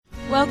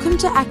Welcome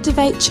to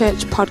Activate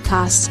Church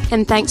podcast,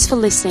 and thanks for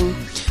listening.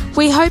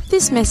 We hope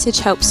this message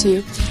helps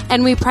you,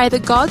 and we pray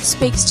that God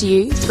speaks to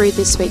you through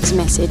this week's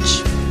message.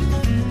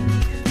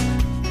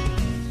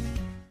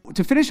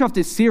 To finish off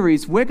this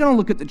series, we're going to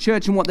look at the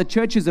church and what the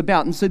church is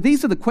about. And so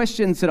these are the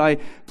questions that I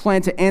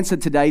plan to answer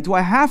today. Do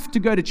I have to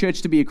go to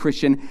church to be a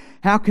Christian?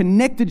 How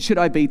connected should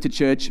I be to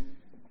church?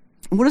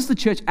 What does the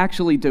church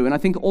actually do? And I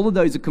think all of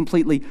those are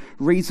completely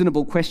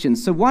reasonable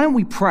questions. So why don't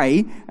we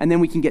pray, and then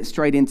we can get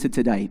straight into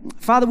today.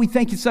 Father, we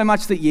thank you so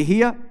much that you're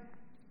here.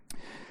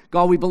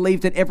 God, we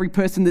believe that every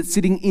person that's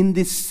sitting in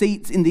these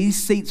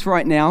seats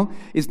right now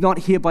is not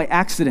here by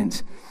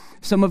accident.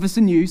 Some of us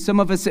are new. Some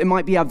of us, it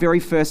might be our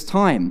very first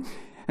time.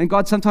 And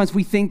God, sometimes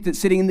we think that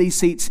sitting in these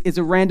seats is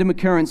a random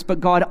occurrence. But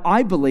God,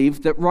 I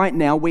believe that right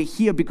now we're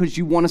here because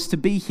you want us to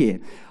be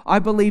here. I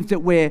believe that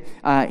we're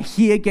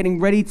here getting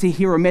ready to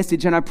hear a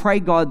message. And I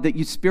pray, God, that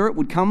your Spirit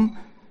would come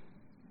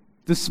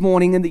this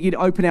morning and that you'd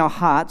open our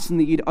hearts and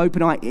that you'd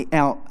open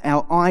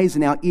our eyes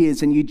and our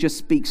ears and you'd just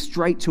speak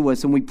straight to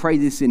us. And we pray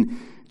this in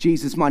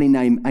Jesus' mighty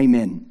name.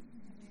 Amen.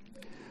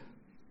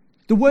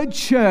 The word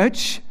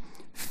church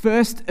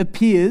first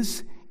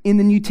appears in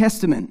the New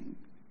Testament.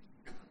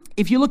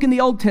 If you look in the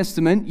Old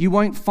Testament, you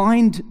won't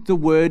find the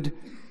word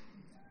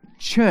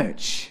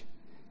church.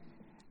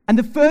 And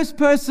the first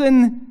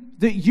person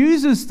that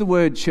uses the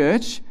word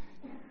church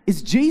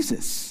is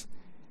Jesus.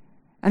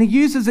 And he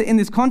uses it in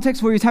this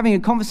context where he's having a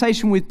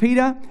conversation with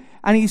Peter,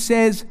 and he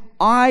says,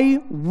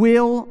 I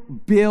will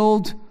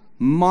build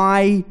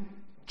my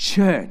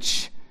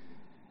church,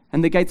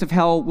 and the gates of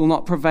hell will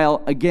not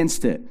prevail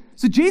against it.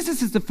 So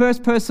Jesus is the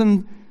first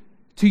person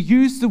to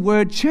use the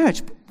word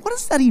church. But what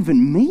does that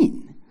even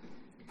mean?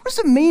 What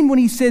does it mean when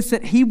he says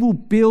that he will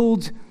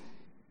build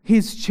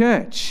his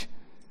church?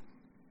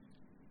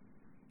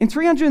 In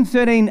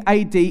 313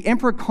 AD,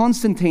 Emperor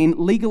Constantine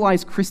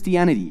legalized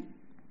Christianity.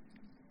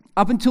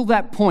 Up until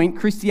that point,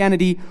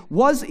 Christianity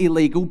was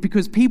illegal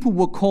because people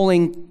were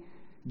calling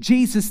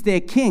Jesus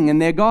their king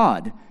and their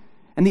God.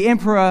 And the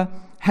emperor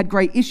had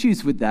great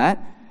issues with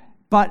that.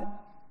 But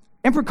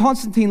Emperor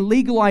Constantine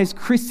legalized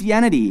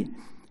Christianity.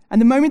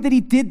 And the moment that he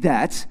did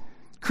that,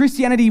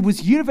 Christianity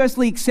was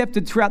universally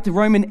accepted throughout the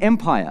Roman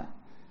Empire.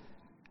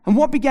 And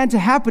what began to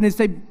happen is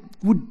they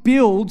would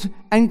build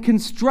and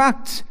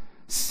construct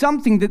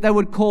something that they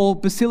would call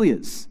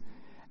basilicas.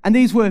 And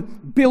these were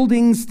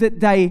buildings that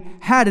they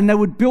had, and they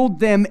would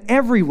build them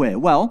everywhere.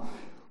 Well,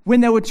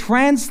 when they were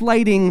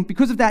translating,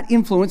 because of that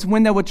influence,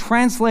 when they were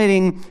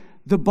translating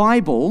the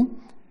Bible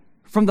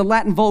from the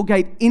Latin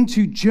Vulgate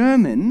into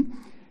German,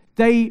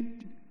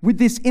 with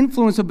this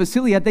influence of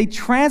basilia, they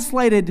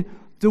translated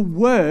the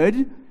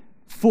word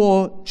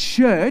for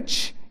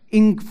church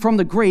from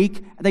the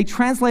Greek, they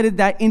translated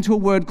that into a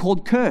word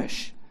called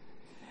kirch.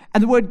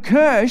 And the word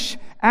kirch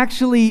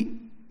actually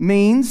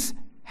means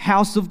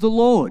house of the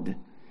Lord.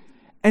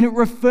 And it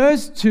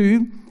refers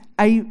to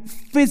a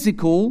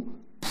physical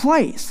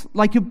place,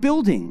 like a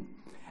building.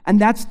 And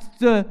that's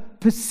the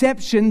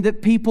perception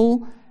that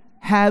people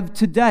have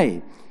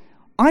today.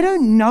 I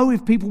don't know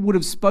if people would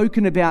have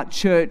spoken about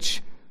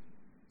church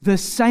the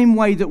same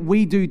way that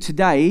we do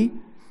today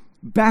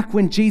back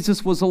when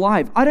Jesus was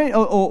alive.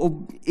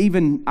 Or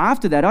even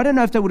after that, I don't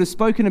know if they would have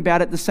spoken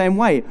about it the same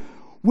way.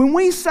 When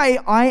we say,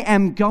 I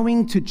am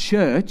going to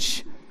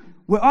church,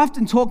 we're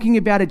often talking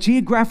about a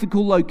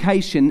geographical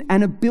location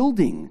and a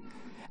building.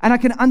 And I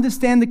can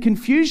understand the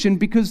confusion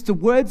because the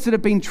words that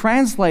have been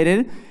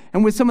translated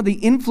and with some of the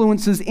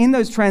influences in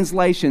those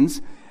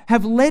translations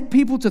have led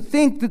people to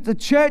think that the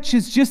church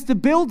is just a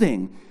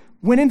building,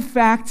 when in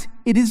fact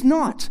it is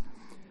not.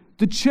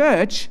 The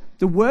church,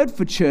 the word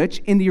for church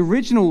in the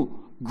original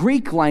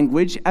Greek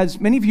language,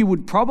 as many of you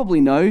would probably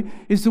know,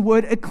 is the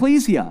word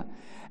ecclesia.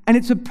 And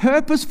it's a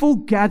purposeful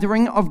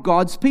gathering of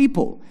God's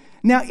people.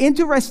 Now,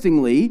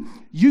 interestingly,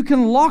 you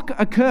can lock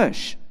a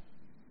kirch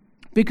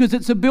because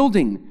it's a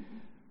building,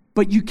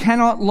 but you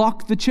cannot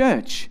lock the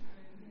church.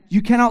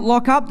 You cannot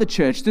lock up the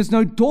church. There's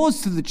no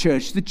doors to the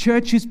church. The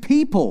church is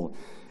people.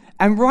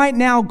 And right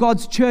now,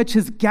 God's church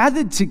has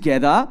gathered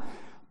together,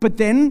 but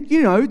then,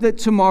 you know, that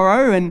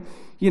tomorrow and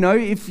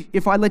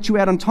if I let you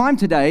out on time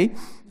today,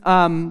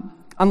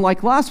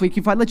 unlike last week,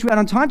 if I let you out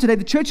on time today,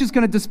 the church is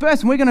going to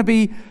disperse and we're going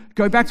to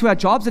go back to our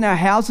jobs and our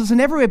houses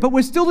and everywhere. But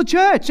we're still the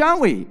church,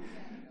 aren't we?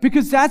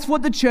 Because that's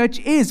what the church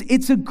is.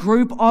 It's a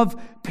group of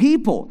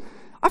people.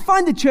 I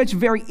find the church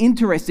very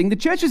interesting. The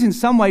church is in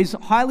some ways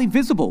highly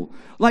visible.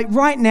 Like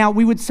right now,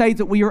 we would say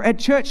that we are at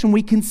church and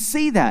we can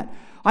see that.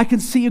 I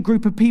can see a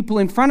group of people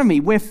in front of me.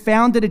 We're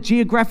found at a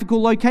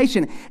geographical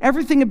location.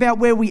 Everything about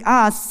where we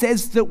are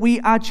says that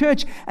we are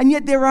church. And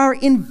yet there are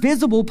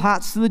invisible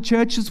parts to the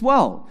church as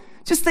well.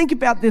 Just think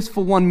about this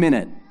for 1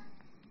 minute.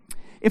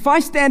 If I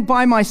stand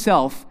by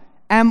myself,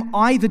 am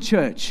I the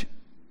church?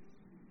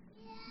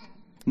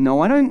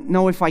 No, I don't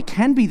know if I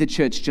can be the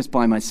church just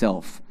by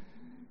myself.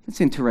 That's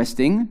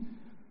interesting.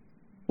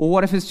 Or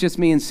what if it's just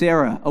me and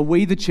Sarah? Are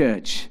we the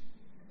church?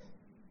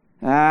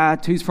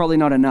 Two's probably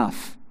not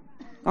enough.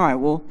 All right,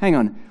 well, hang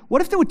on.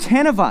 What if there were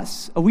 10 of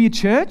us? Are we a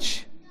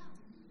church?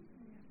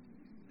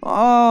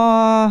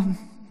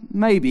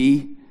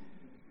 Maybe.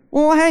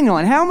 Well, hang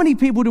on. How many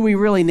people do we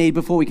really need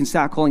before we can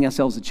start calling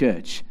ourselves a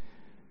church?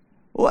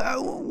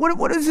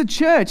 What is a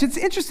church? It's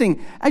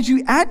interesting. As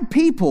you add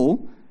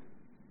people,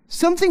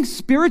 something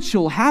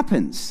spiritual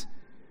happens.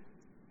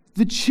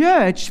 The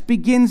church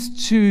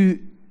begins to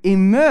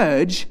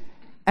emerge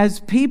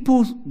as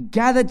people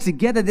gather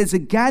together. There's a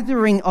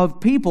gathering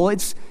of people.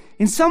 It's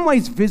in some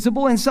ways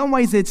visible, in some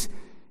ways it's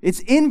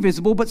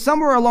invisible, but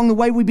somewhere along the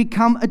way we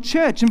become a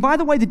church. And by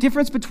the way, the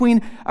difference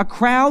between a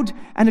crowd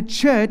and a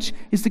church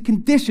is the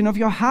condition of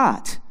your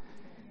heart.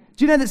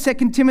 Do you know that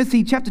 2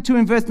 Timothy chapter 2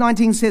 and verse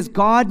 19 says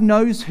God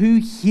knows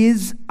who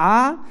his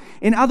are?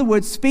 In other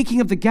words,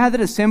 speaking of the gathered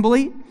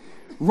assembly,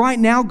 right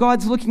now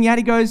God's looking at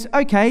it, he goes,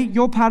 okay,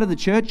 you're part of the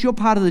church, you're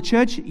part of the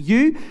church,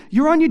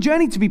 you're on your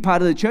journey to be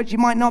part of the church, you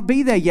might not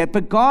be there yet,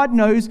 but God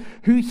knows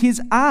who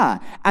his are.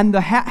 And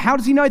how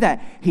does he know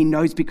that? He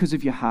knows because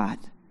of your heart.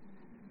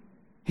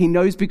 He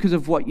knows because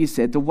of what you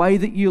said, the way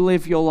that you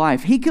live your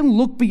life. He can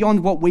look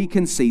beyond what we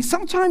can see.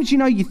 Sometimes,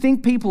 you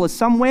think people are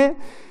somewhere,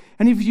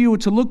 and if you were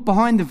to look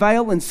behind the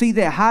veil and see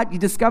their heart, you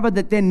discover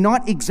that they're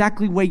not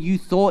exactly where you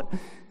thought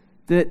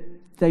that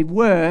they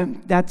were.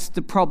 That's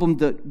the problem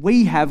that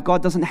we have.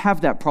 God doesn't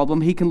have that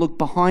problem. He can look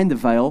behind the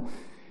veil.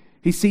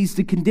 He sees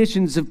the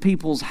conditions of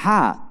people's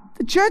heart.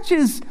 The church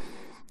is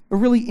a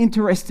really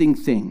interesting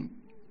thing.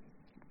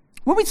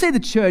 When we say the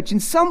church,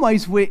 in some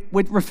ways we're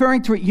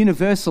referring to it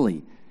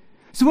universally.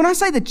 So when I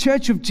say the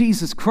Church of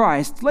Jesus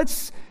Christ,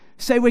 let's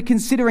say we're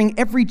considering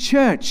every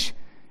church,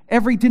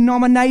 every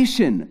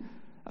denomination,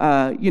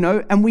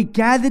 and we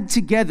gathered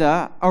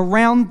together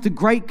around the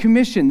Great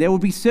Commission. There will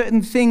be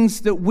certain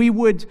things that we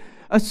would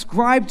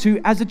ascribe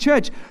to as a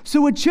church.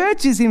 So a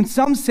church is in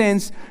some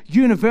sense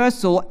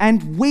universal,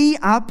 and we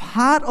are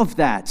part of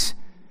that.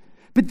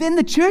 But then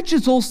the church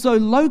is also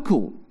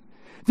local.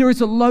 There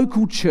is a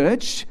local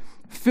church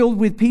filled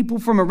with people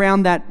from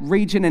around that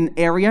region and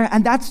area,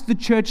 and that's the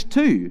church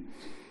too.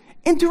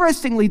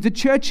 Interestingly, the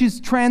church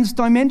is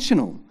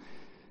transdimensional,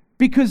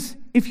 because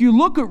if you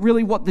look at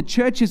really what the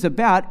church is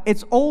about,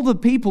 it's all the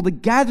people, the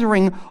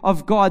gathering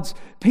of God's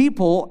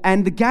people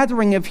and the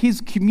gathering of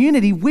his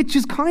community, which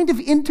is kind of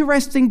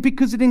interesting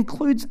because it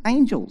includes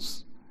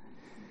angels.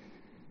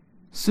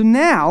 So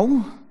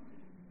now,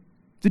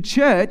 the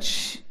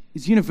church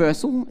is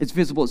universal, it's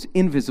visible, it's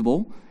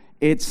invisible,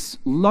 it's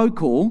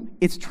local,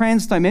 it's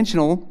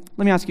transdimensional.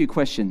 Let me ask you a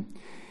question.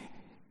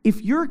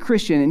 If you're a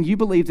Christian and you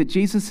believe that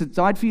Jesus has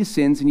died for your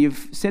sins and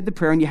you've said the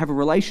prayer and you have a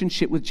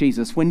relationship with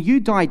Jesus, when you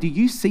die, do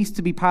you cease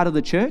to be part of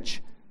the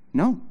church?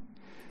 No.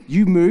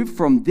 You move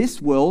from this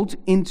world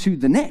into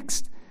the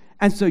next.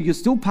 And so you're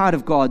still part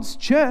of God's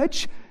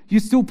church.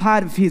 You're still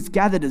part of his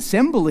gathered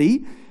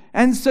assembly.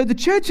 And so the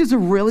church is a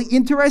really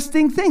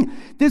interesting thing.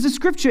 There's a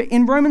scripture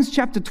in Romans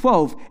chapter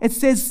 12. It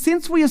says,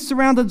 since we are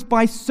surrounded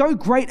by so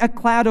great a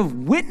cloud of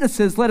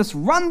witnesses, let us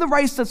run the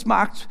race that's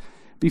marked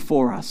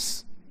before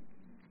us.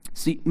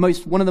 See,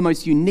 one of the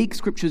most unique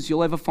scriptures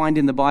you'll ever find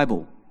in the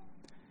Bible.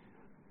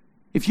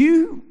 If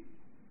you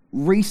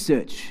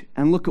research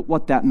and look at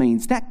what that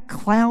means, that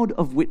cloud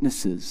of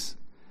witnesses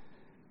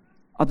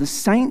are the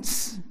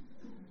saints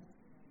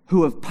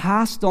who have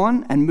passed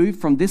on and moved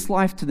from this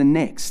life to the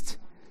next.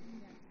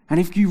 And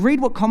if you read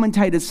what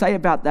commentators say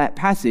about that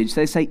passage,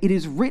 they say it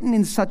is written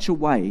in such a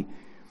way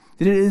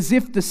that it is as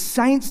if the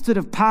saints that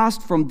have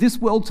passed from this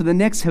world to the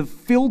next have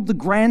filled the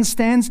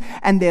grandstands,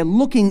 and they're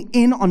looking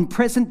in on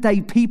present day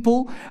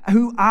people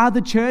who are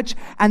the church,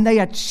 and they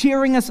are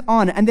cheering us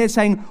on, and they're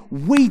saying,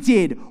 we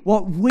did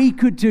what we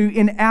could do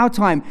in our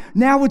time.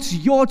 Now it's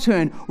your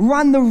turn.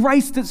 Run the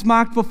race that's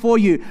marked before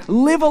you.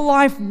 Live a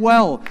life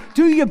well.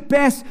 Do your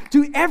best.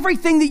 Do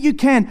everything that you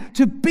can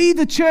to be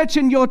the church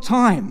in your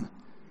time.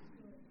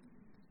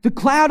 The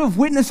cloud of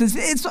witnesses,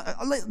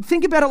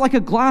 think about it like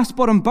a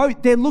glass-bottom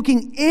boat. They're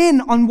looking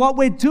in on what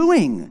we're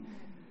doing.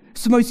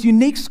 It's the most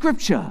unique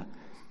scripture.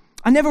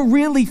 I never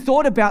really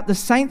thought about the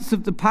saints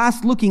of the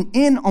past looking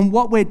in on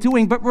what we're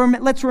doing, but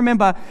let's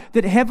remember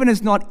that heaven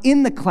is not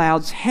in the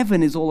clouds.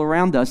 Heaven is all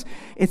around us.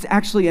 It's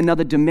actually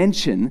another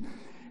dimension.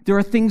 There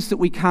are things that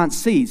we can't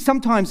see.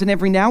 Sometimes and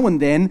every now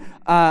and then,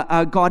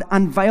 God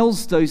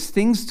unveils those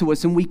things to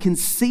us and we can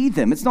see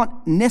them. It's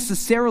not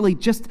necessarily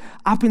just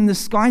up in the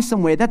sky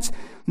somewhere. That's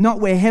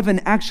not where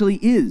heaven actually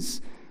is.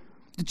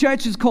 The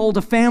church is called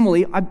a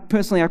family. I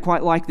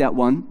quite like that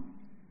one.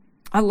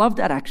 I love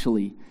that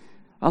actually.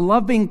 I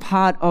love being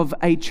part of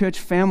a church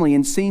family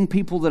and seeing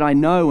people that I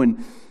know.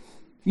 And,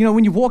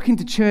 when you walk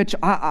into church,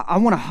 I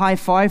want to high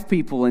five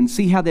people and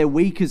see how their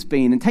week has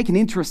been and take an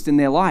interest in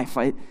their life.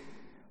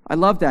 I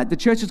love that. The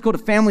church is called a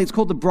family. It's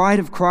called the bride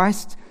of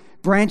Christ,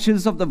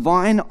 branches of the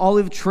vine,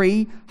 olive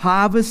tree,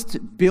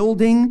 harvest,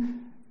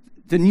 building,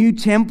 the new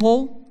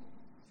temple.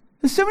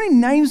 There's so many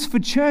names for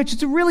church.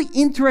 It's a really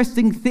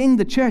interesting thing,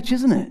 the church,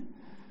 isn't it?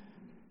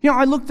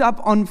 I looked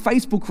up on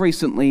Facebook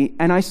recently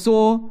and I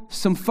saw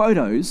some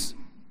photos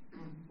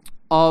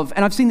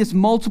and I've seen this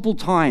multiple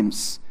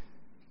times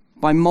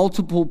by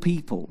multiple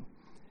people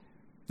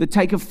that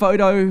take a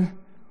photo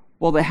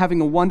while they're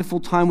having a wonderful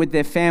time with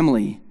their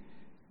family.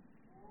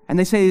 and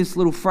they say this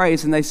little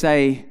phrase, and they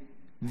say,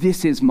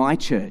 "This is my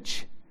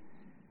church."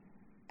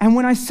 And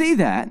when I see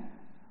that,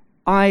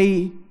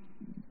 I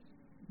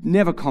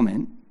never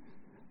comment.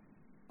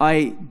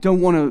 I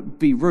don't want to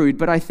be rude,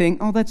 but I think,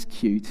 oh, that's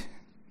cute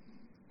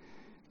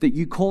that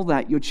you call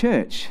that your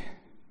church.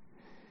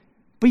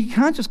 But you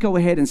can't just go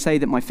ahead and say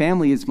that my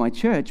family is my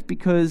church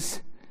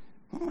because,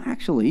 well,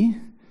 actually,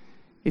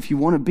 if you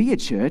want to be a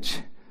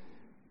church,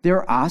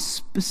 there are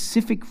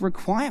specific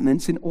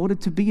requirements in order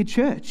to be a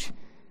church.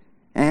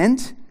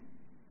 And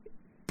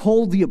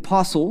Paul the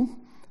Apostle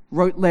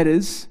wrote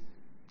letters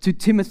to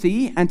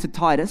Timothy and to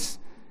Titus,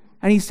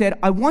 and he said,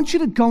 I want you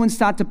to go and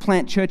start to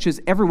plant churches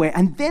everywhere.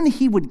 And then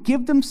he would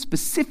give them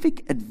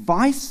specific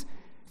advice.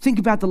 Think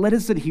about the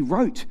letters that he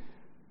wrote.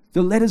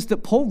 The letters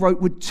that Paul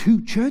wrote were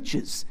to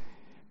churches.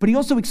 But he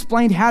also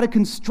explained how to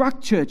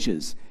construct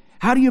churches.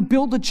 How do you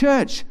build a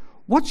church?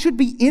 What should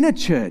be in a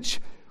church?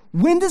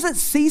 When does it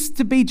cease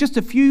to be just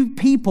a few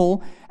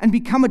people and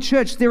become a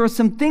church? There are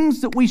some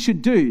things that we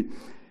should do.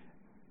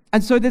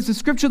 And so there's a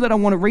scripture that I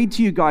want to read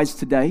to you guys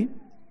today.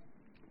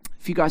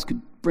 If you guys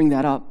could bring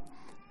that up.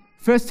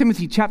 1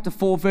 Timothy chapter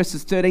 4,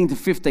 verses 13 to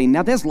 15.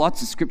 Now, there's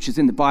lots of scriptures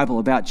in the Bible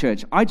about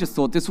church. I just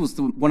thought this was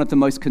one of the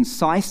most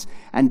concise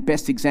and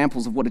best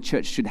examples of what a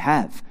church should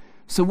have.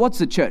 So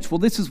what's a church? Well,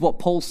 this is what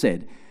Paul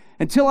said.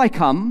 Until I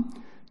come,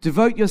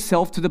 devote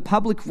yourself to the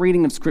public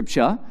reading of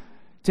Scripture,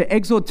 to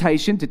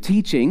exhortation, to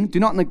teaching. Do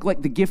not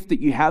neglect the gift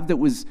that you have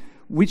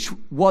which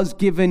was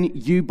given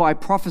you by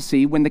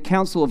prophecy when the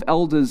council of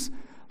elders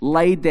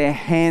laid their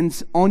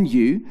hands on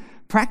you.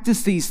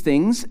 Practice these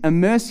things,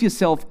 immerse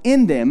yourself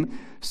in them,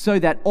 so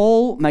that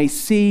all may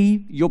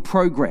see your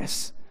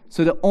progress.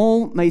 So that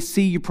all may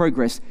see your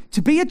progress.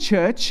 To be a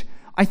church,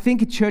 I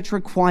think a church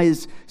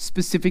requires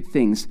specific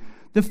things.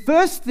 The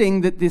first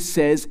thing that this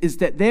says is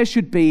that there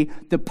should be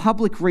the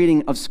public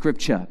reading of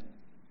Scripture.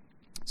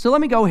 So let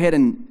me go ahead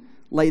and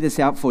lay this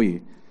out for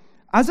you.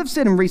 As I've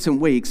said in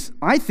recent weeks,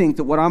 I think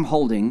that what I'm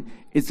holding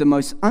is the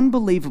most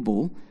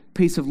unbelievable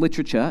piece of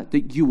literature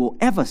that you will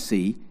ever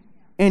see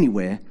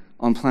anywhere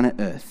on planet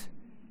Earth.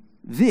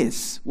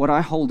 This, what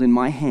I hold in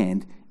my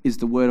hand, is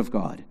the Word of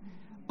God.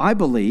 I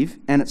believe,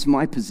 and it's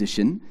my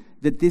position,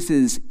 that this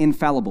is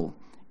infallible.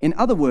 In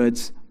other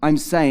words, I'm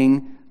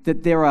saying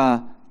that there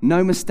are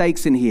no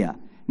mistakes in here.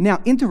 Now,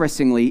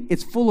 interestingly,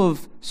 it's full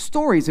of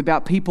stories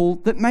about people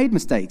that made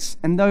mistakes,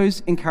 and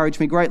those encourage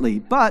me greatly.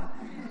 But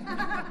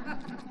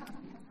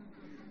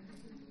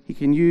he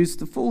can use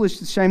the foolish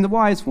to shame the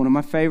wise, one of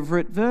my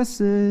favorite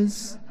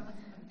verses.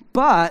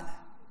 But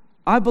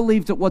I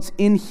believe that what's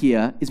in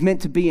here is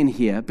meant to be in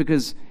here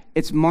because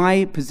it's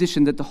my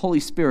position that the Holy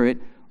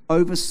Spirit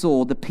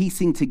oversaw the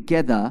piecing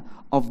together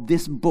of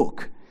this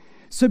book.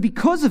 So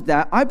because of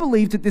that, I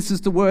believe that this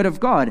is the Word of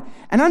God.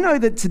 And I know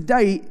that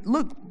today,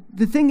 look,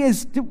 the thing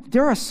is,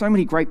 there are so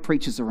many great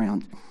preachers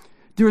around.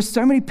 There are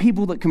so many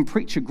people that can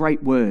preach a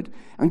great word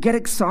and get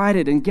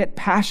excited and get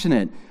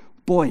passionate.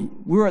 Boy,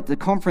 we were at the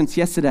conference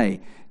yesterday.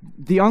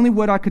 The only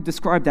word I could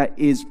describe that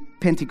is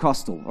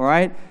Pentecostal, all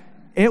right?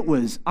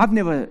 I've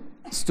never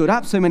stood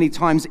up so many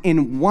times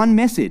in one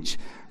message,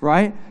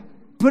 right?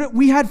 But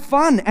we had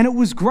fun and it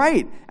was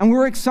great and we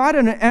were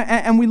excited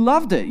and we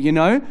loved it, you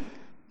know?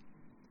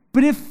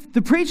 But if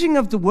the preaching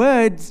of the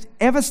word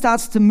ever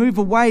starts to move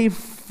away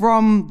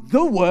from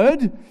the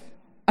word,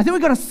 I think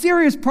we've got a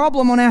serious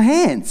problem on our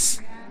hands.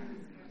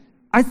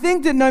 I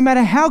think that no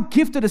matter how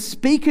gifted a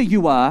speaker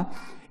you are,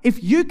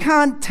 if you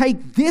can't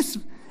take this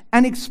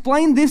and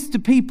explain this to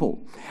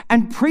people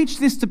and preach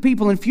this to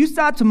people, and if you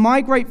start to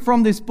migrate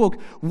from this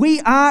book, we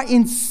are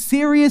in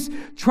serious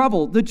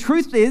trouble. The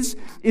truth is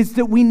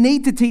that we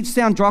need to teach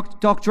sound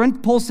doctrine.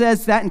 Paul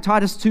says that in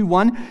Titus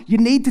 2:1. You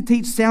need to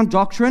teach sound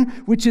doctrine,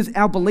 which is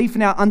our belief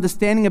and our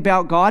understanding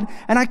about God.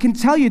 And I can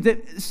tell you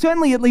that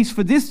certainly, at least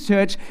for this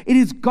church, it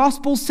is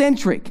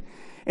gospel-centric.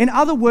 In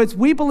other words,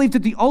 we believe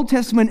that the Old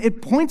Testament,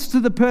 it points to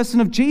the person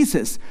of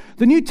Jesus.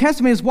 The New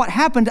Testament is what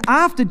happened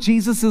after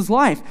Jesus'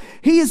 life.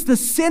 He is the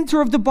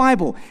center of the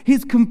Bible,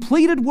 his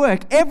completed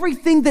work,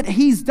 everything that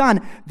he's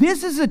done.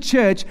 This is a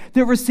church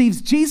that receives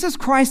Jesus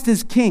Christ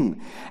as King.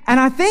 And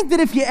I think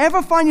that if you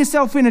ever find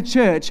yourself in a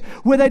church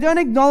where they don't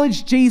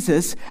acknowledge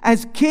Jesus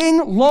as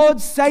King, Lord,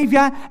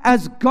 Savior,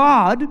 as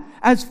God,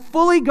 as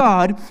fully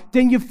God,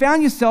 then you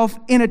found yourself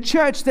in a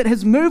church that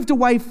has moved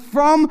away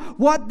from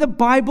what the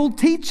Bible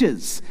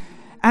teaches.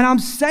 And I'm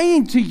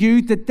saying to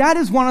you that that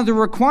is one of the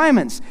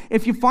requirements.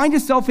 If you find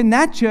yourself in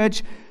that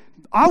church,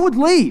 I would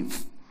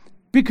leave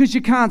because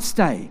you can't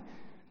stay.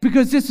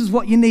 Because this is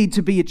what you need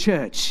to be a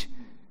church.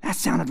 That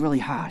sounded really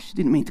harsh.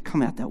 Didn't mean to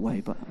come out that way,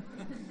 but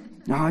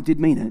no, I did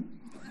mean it.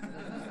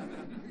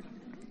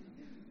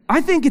 I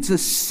think it's a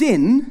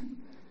sin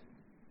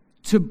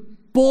to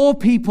bore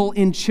people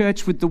in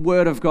church with the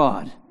Word of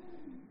God.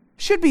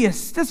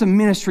 That's a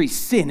ministry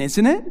sin,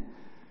 isn't it?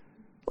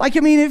 Like,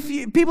 I mean,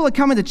 if people are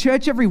coming to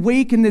church every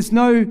week and there's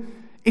no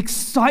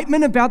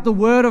excitement about the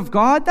Word of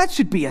God, that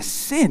should be a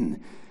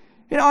sin.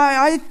 You know,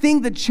 I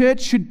think that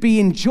church should be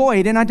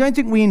enjoyed, and I don't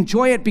think we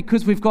enjoy it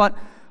because we've got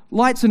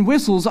lights and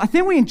whistles. I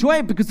think we enjoy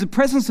it because the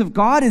presence of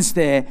God is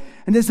there,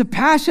 and there's a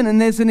passion and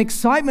there's an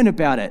excitement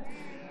about it.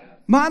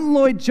 Martin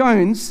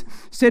Lloyd-Jones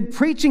said,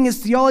 preaching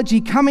is theology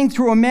coming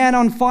through a man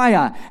on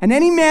fire, and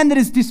any man that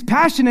is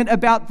dispassionate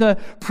about the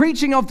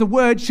preaching of the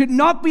word should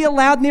not be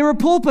allowed near a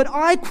pulpit.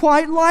 I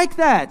quite like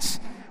that.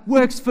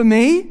 Works for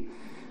me.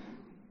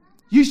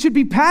 You should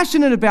be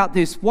passionate about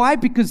this. Why?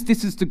 Because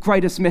this is the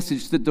greatest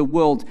message that the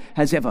world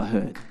has ever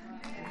heard.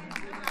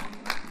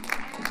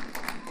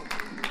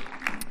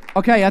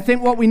 Okay, I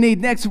think what we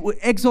need next,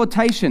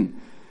 exhortation.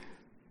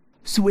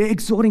 So we're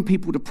exhorting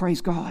people to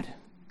praise God.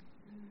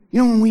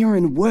 You know, when we are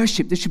in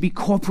worship, there should be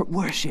corporate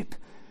worship.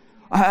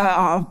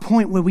 A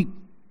point where we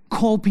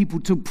call people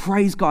to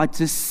praise God,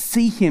 to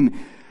see Him.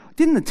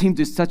 Didn't the team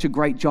do such a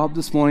great job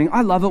this morning?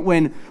 I love it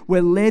when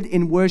we're led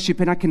in worship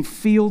and I can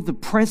feel the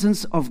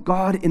presence of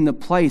God in the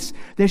place.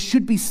 There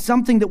should be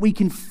something that we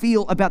can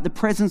feel about the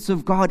presence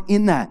of God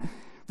in that.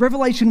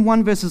 Revelation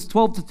 1 verses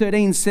 12 to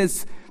 13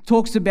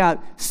 talks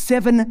about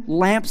 7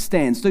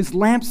 lampstands. Those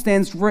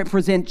lampstands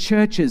represent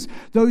churches.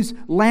 Those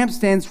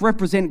lampstands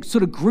represent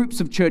sort of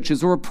groups of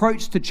churches or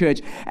approach to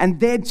church. And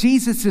there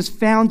Jesus is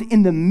found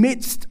in the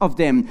midst of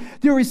them.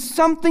 There is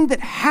something that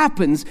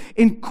happens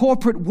in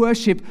corporate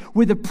worship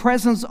where the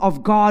presence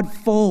of God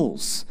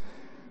falls.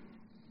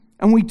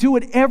 And we do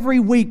it every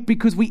week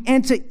because we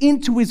enter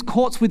into His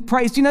courts with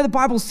praise. You know, the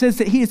Bible says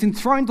that He is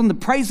enthroned on the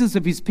praises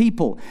of His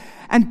people.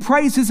 And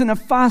praise isn't a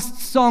fast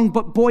song,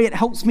 but boy, it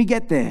helps me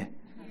get there.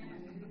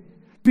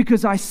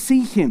 Because I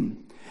see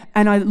Him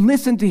and I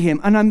listen to Him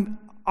and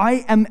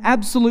I am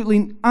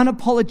absolutely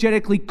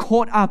unapologetically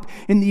caught up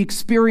in the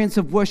experience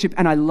of worship,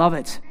 and I love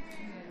it.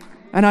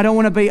 And I don't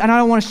want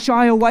to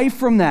shy away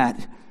from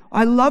that.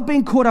 I love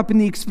being caught up in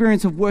the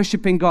experience of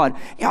worshiping God.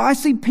 You know, I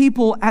see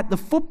people at the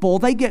football,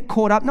 they get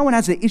caught up. No one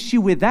has an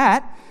issue with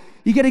that.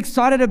 You get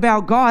excited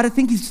about God. I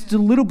think He's just a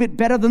little bit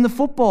better than the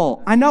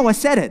football. I know I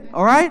said it,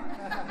 all right?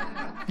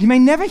 You may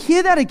never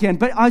hear that again,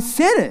 but I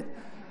said it.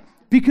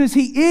 Because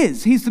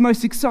He's the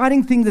most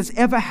exciting thing that's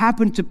ever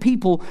happened to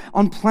people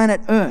on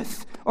planet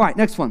Earth. All right,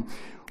 next one.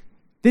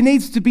 There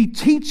needs to be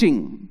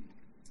teaching.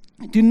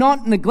 Do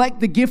not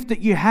neglect the gift that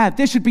you have.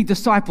 There should be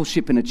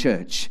discipleship in a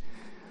church.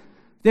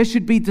 There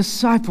should be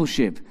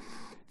discipleship.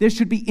 There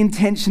should be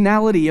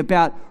intentionality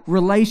about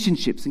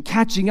relationships and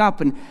catching up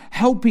and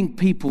helping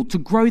people to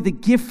grow the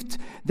gift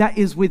that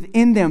is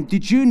within them.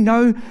 Did you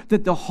know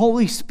that the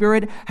Holy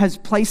Spirit has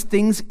placed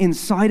things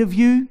inside of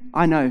you?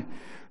 I know.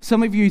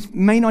 Some of you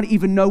may not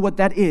even know what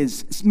that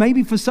is.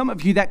 Maybe for some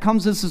of you that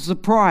comes as a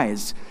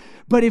surprise.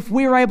 But if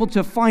we're able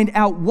to find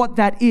out what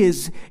that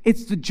is,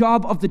 it's the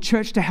job of the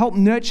church to help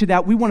nurture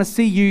that. We want to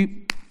see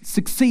you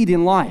succeed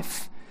in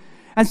life.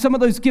 And some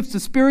of those gifts are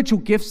spiritual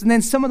gifts, and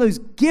then some of those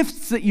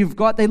gifts that you've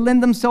got, they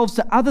lend themselves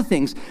to other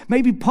things.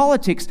 Maybe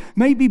politics,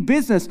 maybe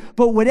business,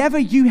 but whatever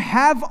you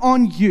have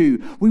on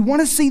you, we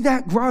want to see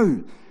that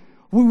grow.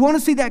 We want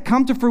to see that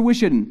come to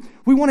fruition.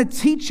 We want to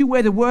teach you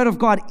where the Word of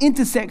God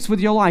intersects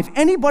with your life.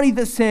 Anybody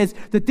that says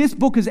that this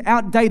book is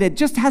outdated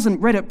just hasn't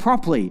read it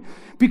properly,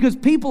 because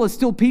people are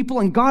still people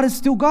and God is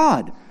still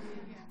God.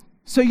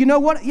 So you know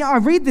what? Yeah, I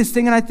read this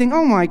thing and I think,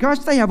 oh my gosh,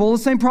 they have all the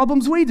same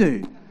problems we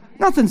do.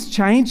 Nothing's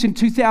changed in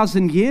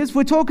 2,000 years.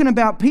 We're talking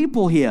about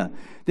people here.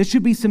 There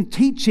should be some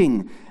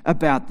teaching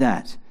about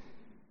that.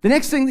 The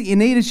next thing that you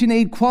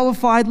need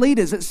qualified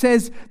leaders. It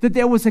says that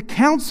there was a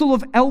council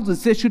of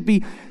elders. There should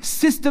be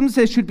systems,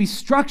 there should be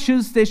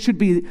structures, there should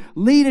be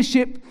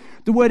leadership.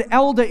 The word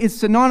elder is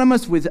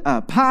synonymous with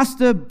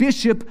pastor,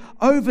 bishop,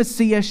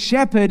 overseer,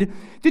 shepherd.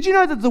 Did you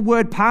know that the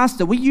word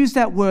pastor, we use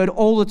that word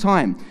all the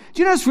time.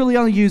 Do you know it's really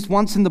only used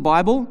once in the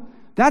Bible?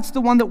 That's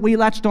the one that we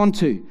latched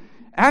onto.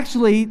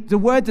 Actually, the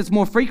word that's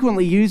more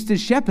frequently used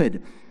is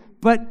shepherd.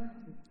 But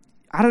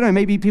I don't know,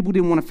 maybe people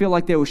didn't want to feel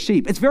like they were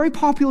sheep. It's very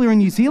popular in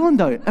New Zealand,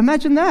 though.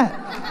 Imagine that.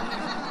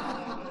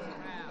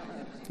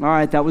 All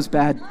right, that was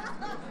bad.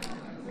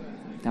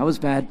 That was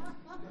bad.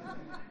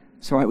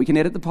 It's all right, we can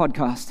edit the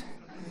podcast.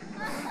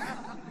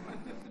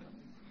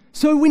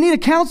 So we need a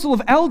council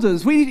of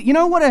elders. We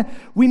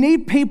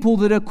need people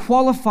that are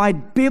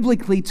qualified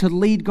biblically to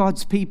lead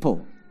God's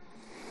people.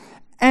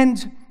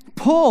 And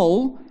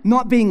Paul,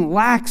 not being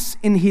lax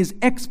in his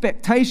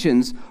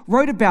expectations,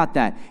 wrote about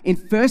that. In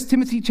 1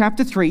 Timothy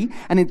chapter 3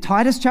 and in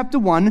Titus chapter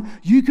 1,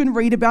 you can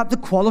read about the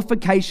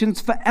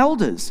qualifications for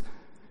elders.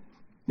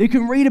 You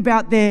can read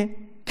about their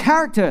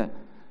character,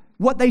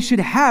 what they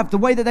should have, the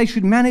way that they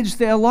should manage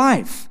their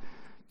life.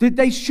 That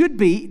they should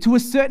be, to a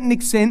certain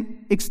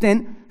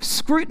extent,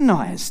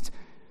 scrutinized.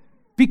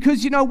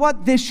 Because you know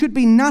what? There should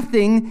be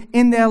nothing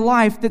in their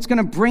life that's going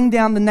to bring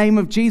down the name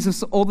of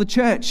Jesus or the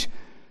church.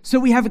 So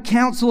we have a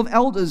council of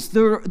elders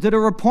that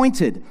are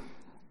appointed.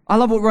 I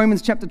love what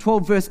Romans chapter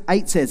 12 verse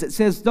 8 says. It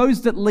says,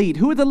 those that lead.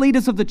 Who are the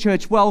leaders of the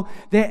church? Well,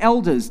 they're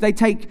elders. They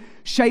take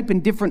shape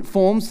in different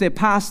forms. They're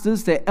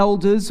pastors, they're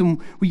elders,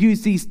 and we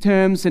use these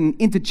terms and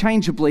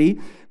interchangeably.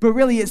 But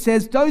really it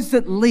says, those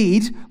that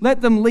lead, let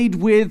them lead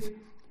with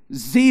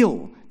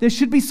zeal. There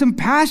should be some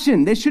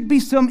passion. There should be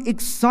some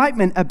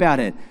excitement about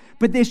it.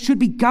 but there should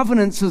be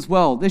governance as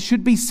well. There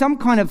should be some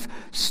kind of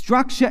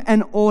structure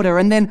and order.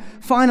 And then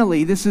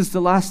finally, this is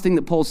the last thing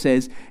that Paul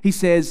says. He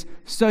says,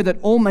 so that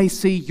all may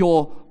see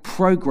your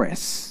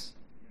progress.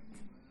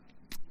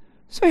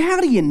 So how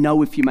do you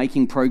know if you're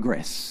making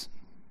progress?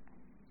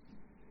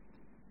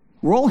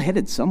 We're all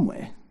headed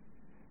somewhere.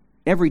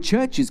 Every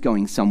church is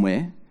going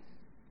somewhere.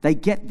 They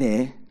get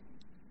there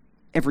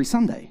every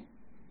Sunday.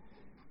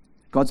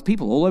 God's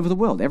people all over the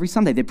world, every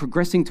Sunday, they're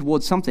progressing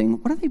towards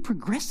something. What are they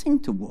progressing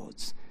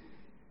towards?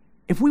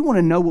 If we want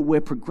to know what we're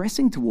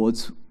progressing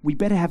towards, we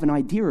better have an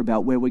idea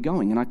about where we're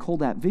going, and I call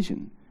that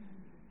vision.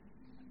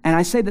 And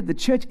I say that the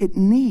church, it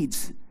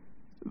needs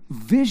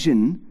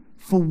vision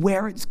for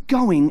where it's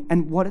going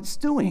and what it's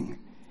doing.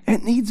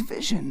 It needs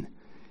vision.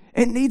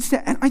 It needs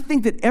to, and I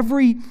think that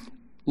every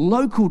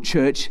local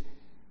church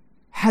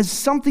has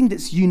something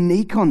that's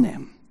unique on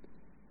them.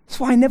 That's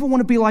why I never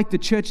want to be like the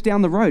church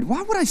down the road.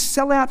 Why would I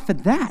sell out for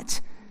that?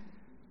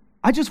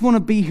 I just want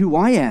to be who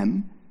I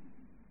am,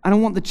 and I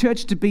want the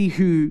church to be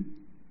who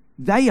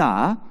they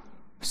are,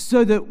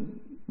 so that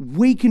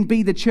we can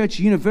be the church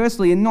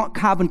universally and not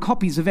carbon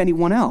copies of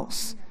anyone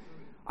else.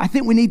 I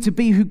think we need to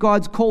be who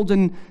God's called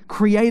and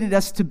created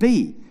us to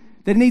be.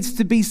 There needs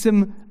to be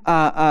some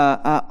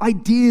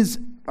ideas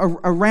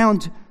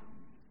around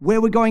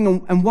where we're going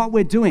and what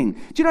we're doing.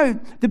 Do you know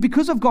that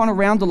because I've gone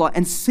around a lot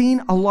and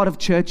seen a lot of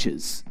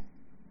churches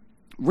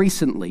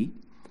recently,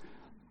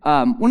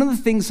 one of the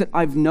things that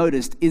I've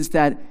noticed is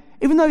that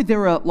even though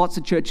there are lots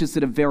of churches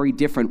that are very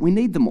different, we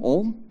need them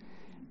all.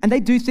 And they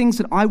do things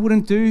that I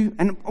wouldn't do,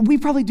 and we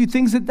probably do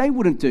things that they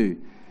wouldn't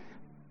do.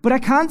 But I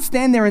can't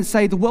stand there and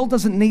say the world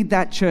doesn't need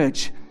that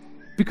church,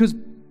 because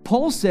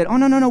Paul said, oh,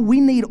 no, we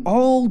need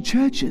all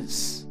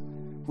churches.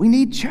 We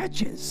need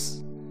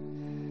churches.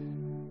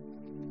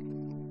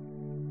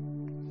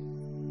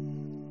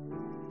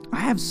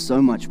 I have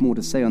so much more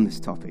to say on this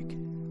topic.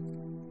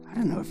 I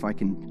don't know if I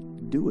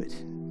can do it.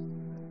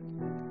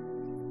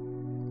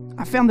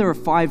 I found there are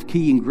 5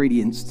 key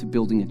ingredients to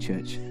building a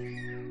church.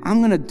 I'm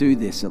going to do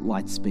this at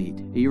light speed.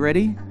 Are you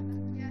ready?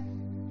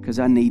 Because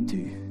I need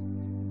to.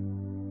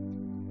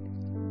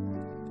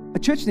 A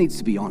church needs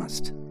to be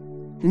honest.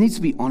 There needs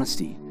to be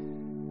honesty.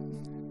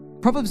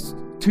 Proverbs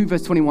 2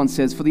 verse 21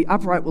 says, for the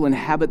upright will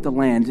inhabit the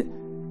land,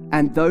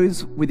 and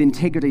those with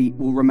integrity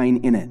will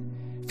remain in it.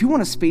 If you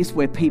want a space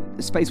where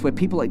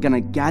people are going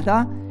to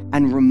gather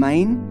and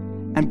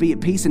remain and be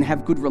at peace and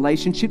have good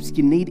relationships,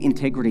 you need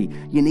integrity.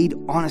 You need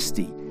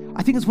honesty.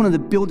 I think it's one of the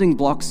building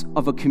blocks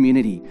of a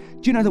community.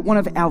 Do you know that one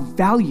of our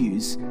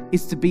values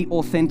is to be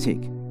authentic?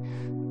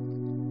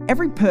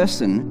 Every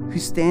person who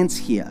stands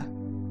here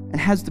and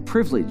has the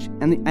privilege,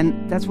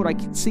 and that's what I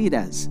can see it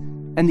as,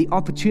 and the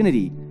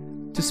opportunity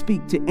to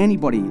speak to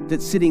anybody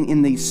that's sitting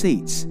in these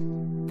seats,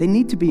 they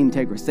need to be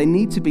integrous. They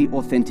need to be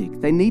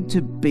authentic. They need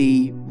to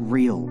be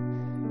real.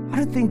 I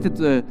don't think that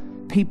the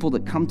people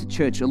that come to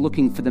church are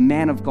looking for the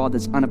man of God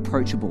that's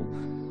unapproachable.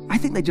 I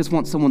think they just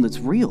want someone that's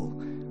real.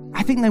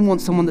 I think they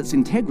want someone that's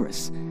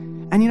integrous.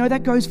 And you know,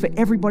 that goes for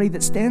everybody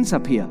that stands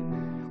up here.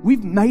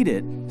 We've made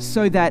it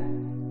so that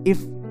if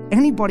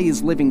anybody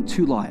is living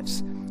 2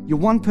 lives, you're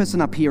one person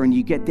up here and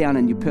you get down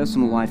and your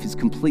personal life is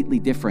completely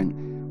different,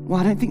 well,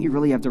 I don't think you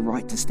really have the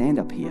right to stand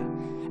up here.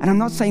 And I'm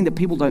not saying that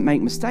people don't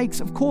make mistakes.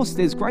 Of course,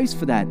 there's grace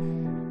for that.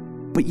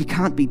 But you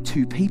can't be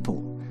 2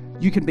 people.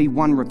 You can be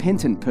one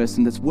repentant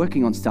person that's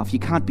working on stuff. You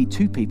can't be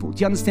 2 people.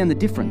 Do you understand the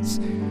difference?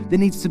 There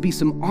needs to be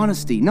some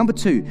honesty. Number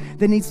 2,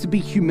 there needs to be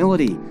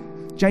humility.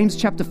 James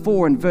chapter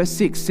 4 and verse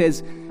 6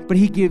 says, but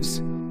he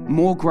gives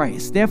more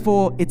grace.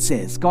 Therefore, it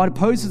says, God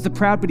opposes the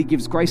proud, but he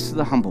gives grace to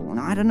the humble. And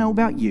I don't know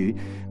about you,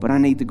 but I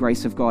need the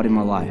grace of God in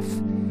my life.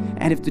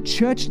 And if the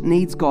church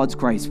needs God's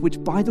grace,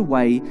 which, by the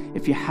way,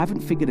 if you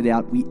haven't figured it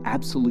out, we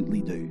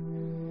absolutely do,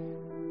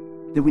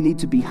 then we need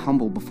to be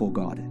humble before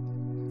God.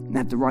 And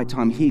at the right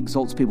time, he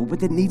exalts people. But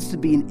there needs to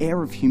be an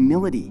air of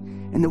humility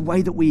in the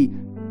way that we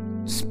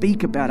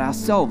speak about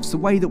ourselves, the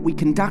way that we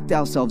conduct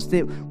ourselves,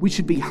 that we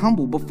should be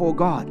humble before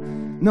God.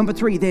 Number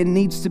 3, there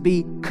needs to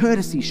be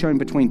courtesy shown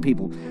between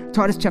people.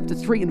 Titus chapter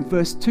 3 and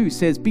verse 2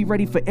 says, be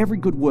ready for every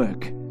good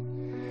work,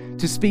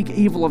 to speak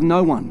evil of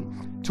no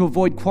one, to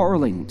avoid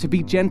quarreling, to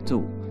be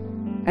gentle,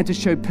 and to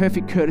show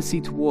perfect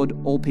courtesy toward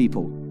all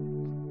people.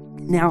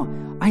 Now,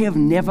 I have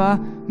never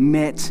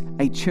met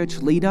a church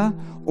leader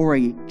or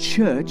a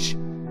church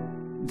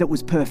that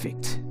was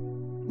perfect.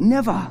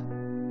 Never.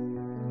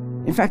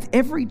 In fact,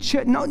 every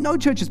church, no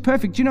church is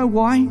perfect. Do you know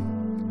why?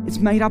 It's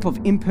made up of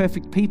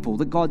imperfect people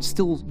that God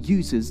still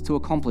uses to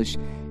accomplish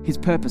his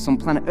purpose on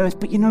planet Earth.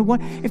 But you know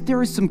what? If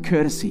there is some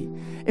courtesy,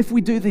 if we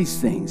do these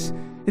things,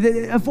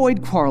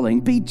 Avoid quarreling,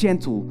 be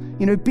gentle,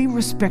 be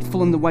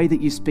respectful in the way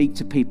that you speak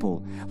to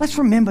people. Let's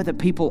remember that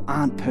people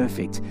aren't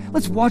perfect.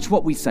 Let's watch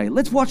what we say.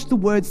 Let's watch the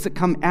words that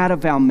come out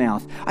of our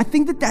mouth. I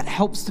think that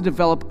helps to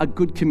develop a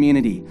good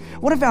community.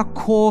 One of our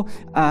core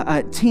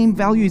team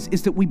values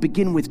is that we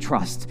begin with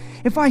trust.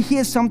 If I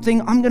hear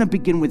something, I'm going to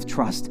begin with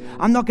trust.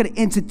 I'm not going to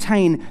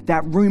entertain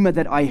that rumor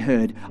that I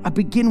heard. I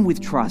begin with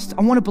trust.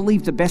 I want to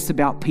believe the best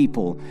about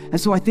people. And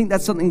so I think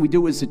that's something we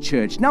do as a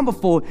church. Number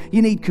 4,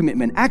 you need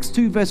commitment. Acts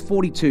 2 verse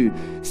 42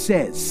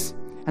 says,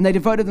 "And they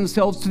devoted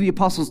themselves to the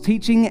apostles'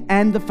 teaching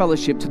and the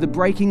fellowship, to the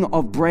breaking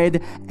of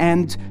bread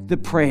and the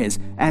prayers."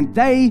 And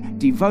they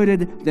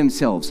devoted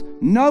themselves.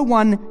 No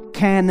one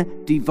can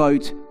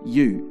devote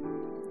you.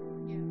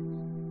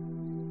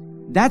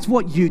 That's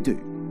what you do.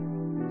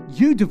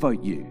 You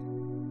devote you.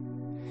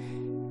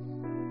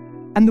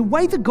 And the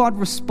way that God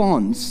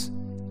responds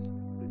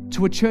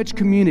to a church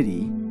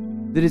community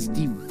that is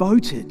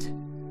devoted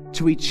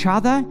to each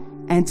other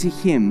and to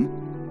Him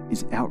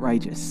is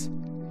outrageous.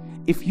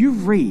 If you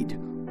read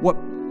what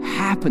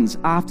happens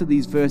after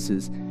these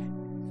verses,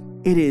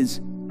 it is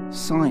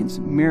signs,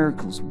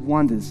 miracles,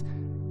 wonders,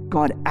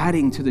 God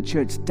adding to the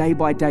church day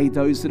by day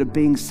those that are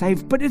being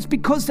saved. But it's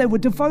because they were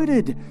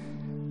devoted.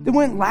 They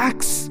weren't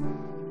lax.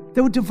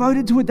 They were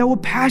devoted to it. They were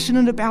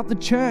passionate about the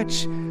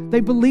church.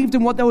 They believed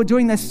in what they were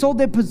doing. They sold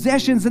their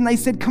possessions and they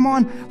said, "Come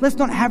on, let's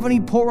not have any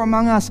poor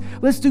among us.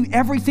 Let's do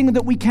everything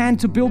that we can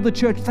to build the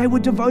church." They were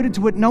devoted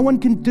to it. No one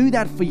can do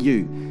that for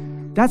you.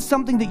 That's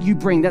something that you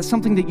bring. That's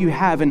something that you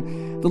have.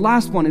 And the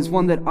last one is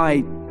one that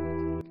I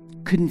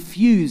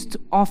confused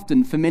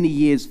often for many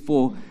years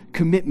for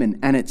commitment,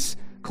 and it's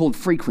called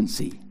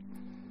frequency.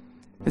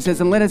 It says,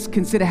 "And let us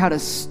consider how to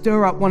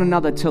stir up one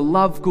another to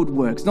love good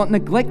works, not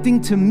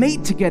neglecting to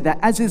meet together,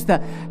 as is the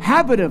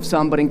habit of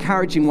some, but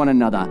encouraging one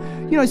another."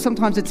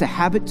 Sometimes it's a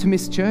habit to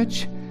miss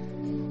church.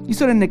 You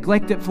sort of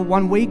neglect it for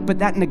 1 week, but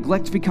that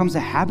neglect becomes a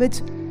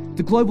habit.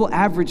 The global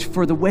average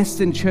for the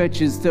Western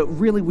church is that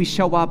really we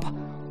show up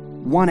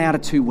 1 out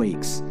of 2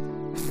 weeks.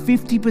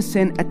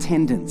 50%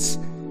 attendance.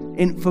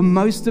 And for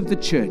most of the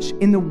church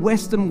in the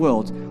Western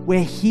world,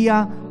 we're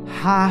here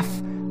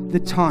half the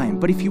time.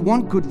 But if you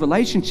want good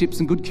relationships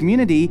and good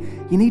community,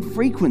 you need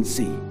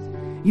frequency.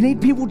 You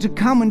need people to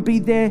come and be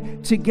there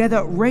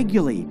together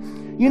regularly.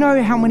 You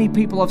know how many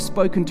people I've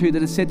spoken to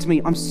that have said to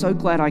me, "I'm so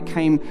glad I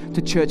came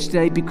to church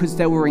today because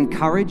they were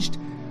encouraged."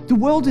 The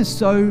world is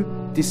so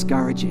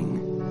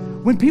discouraging.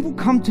 When people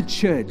come to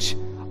church,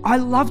 I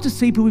love to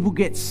see people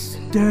get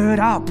stirred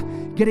up,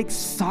 get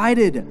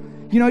excited.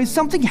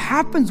 Something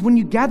happens when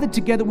you gather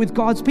together with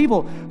God's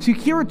people. So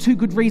here are 2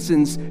 good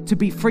reasons to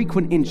be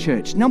frequent in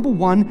church. Number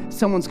 1,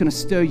 someone's going to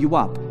stir you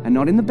up, and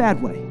not in the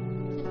bad way.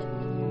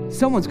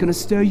 Someone's going to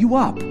stir you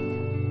up.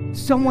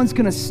 Someone's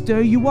going to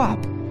stir you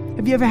up.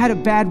 Have you ever had a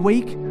bad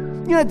week?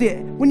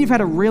 When you've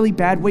had a really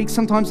bad week,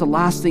 sometimes the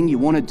last thing you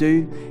want to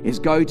do is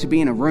go to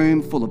be in a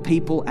room full of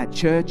people at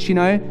church,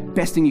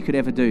 best thing you could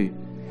ever do.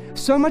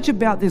 So much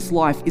about this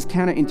life is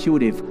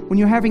counterintuitive. When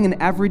you're having an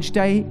average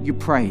day, you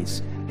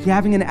praise. If you're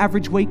having an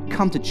average week,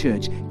 come to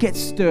church. Get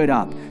stirred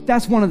up.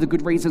 That's one of the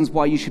good reasons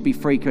why you should be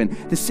frequent.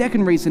 The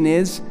second reason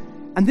is,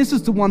 and this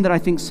is the one that I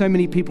think so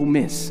many people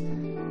miss,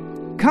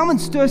 come and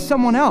stir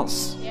someone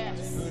else.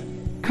 Yes.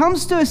 Come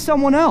stir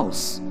someone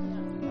else.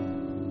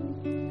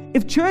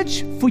 If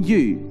church for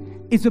you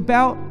is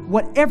about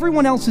what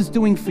everyone else is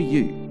doing for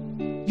you,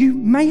 you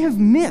may have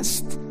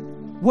missed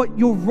what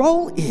your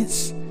role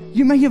is.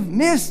 You may have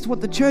missed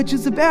what the church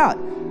is about.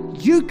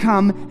 You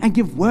come and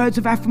give words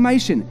of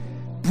affirmation.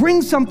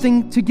 Bring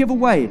something to give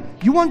away.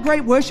 You want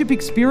great worship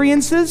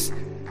experiences?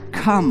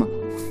 Come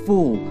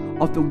full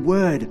of the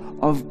Word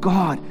of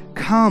God.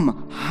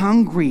 Come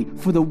hungry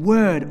for the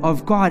Word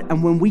of God.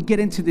 And when we get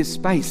into this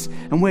space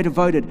and we're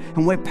devoted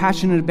and we're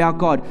passionate about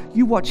God,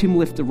 you watch Him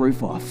lift the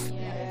roof off.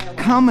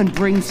 Come and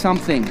bring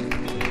something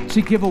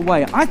to give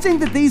away. I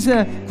think that these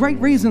are great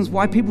reasons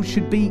why people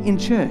should be in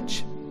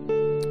church.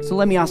 So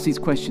let me ask these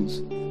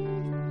questions.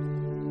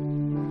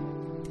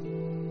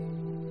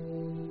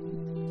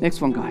 Next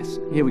one, guys.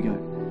 Here we go.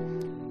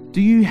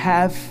 Do you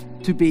have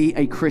to be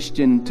a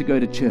Christian to go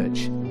to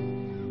church?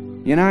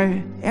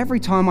 Every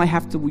time I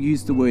have to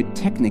use the word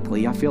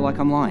technically, I feel like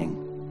I'm lying.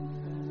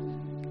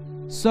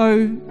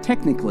 So,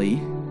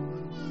 technically,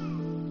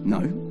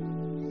 no.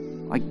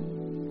 I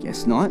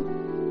guess not.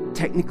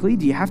 Technically,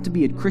 do you have to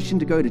be a Christian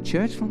to go to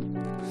church?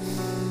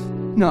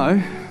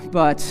 No,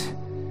 but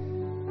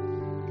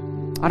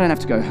I don't have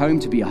to go home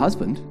to be a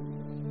husband.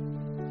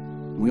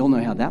 We all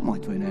know how that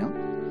might turn out.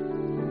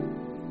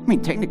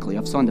 Technically,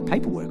 I've signed the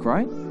paperwork,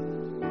 right?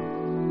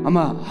 I'm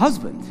a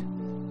husband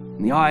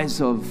in the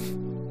eyes of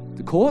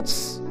the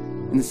courts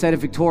in the state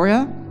of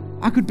Victoria.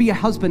 I could be a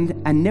husband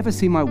and never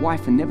see my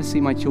wife and never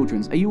see my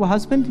children. Are you a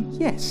husband?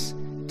 Yes,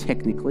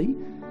 technically,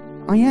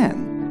 I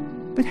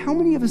am. But how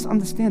many of us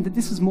understand that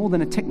this is more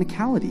than a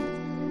technicality?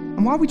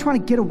 And why are we trying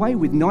to get away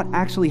with not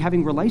actually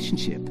having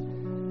relationship?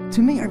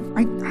 To me,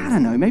 I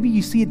don't know, maybe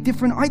you see it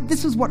different.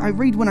 This is what I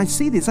read when I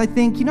see this. I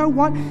think, you know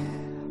what?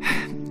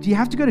 Do you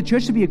have to go to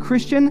church to be a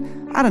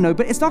Christian? I don't know,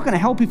 but it's not going to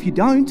help if you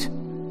don't.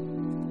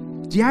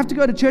 Do you have to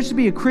go to church to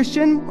be a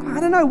Christian? I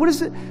don't know. What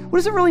does it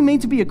really mean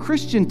to be a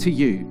Christian to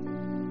you?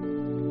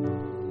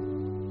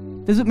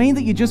 Does it mean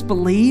that you just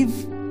believe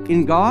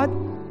in God?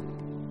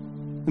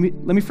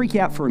 Let me freak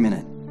you out for a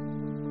minute.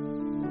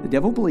 The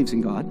devil believes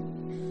in God.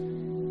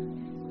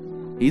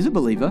 He's a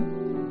believer.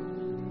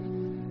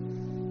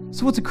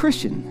 So what's a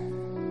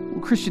Christian? Well,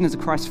 a Christian is a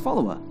Christ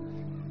follower.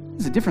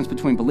 There's a difference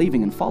between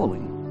believing and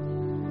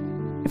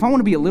following. If I want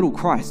to be a little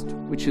Christ,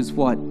 which is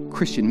what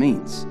Christian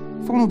means,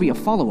 if I want to be a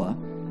follower,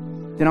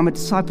 then I'm a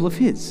disciple of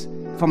his.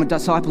 If I'm a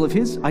disciple of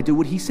his, I do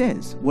what he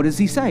says. What does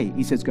he say?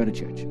 He says, go to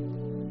church.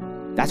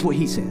 That's what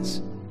he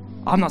says.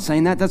 I'm not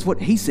saying that. That's what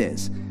he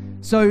says.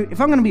 So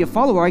if I'm going to be a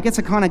follower, I guess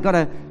I kind of got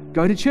to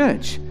go to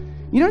church.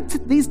 You know,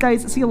 these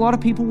days I see a lot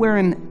of people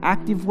wearing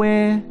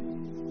activewear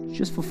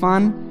just for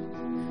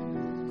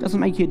fun. Doesn't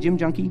make you a gym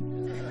junkie.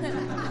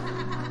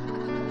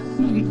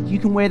 You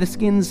can wear the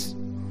skins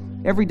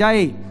every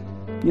day.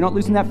 You're not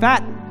losing that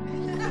fat.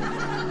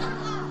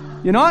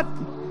 You're not?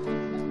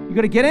 You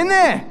got to get in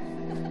there.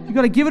 You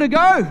got to give it a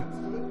go.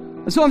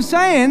 And so I'm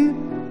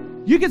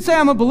saying, you could say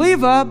I'm a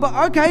believer, but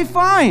okay,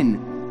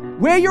 fine.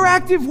 Wear your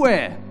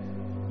activewear.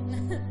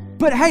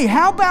 But hey,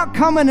 how about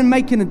coming and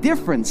making a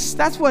difference?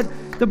 That's what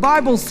the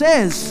Bible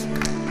says.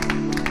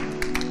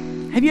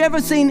 Have you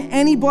ever seen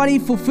anybody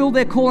fulfill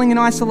their calling in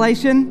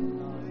isolation?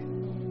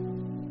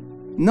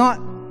 Not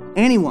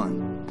anyone.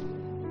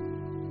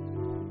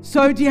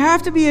 So do you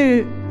have to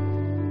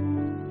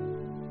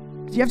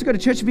go to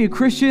church to be a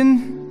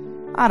Christian?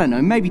 I don't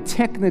know, maybe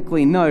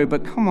technically no,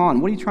 but come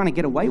on, what are you trying to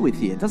get away with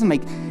here? It doesn't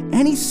make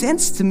any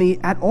sense to me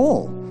at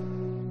all.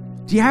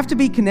 Do you have to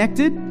be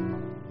connected?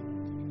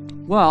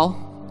 Well,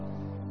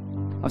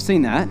 I've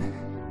seen that.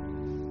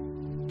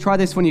 Try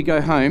this when you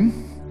go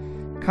home.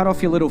 Cut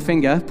off your little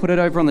finger, put it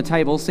over on the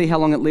table, see how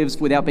long it lives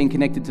without being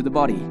connected to the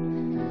body.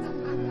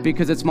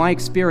 Because it's my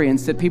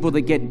experience that people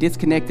that get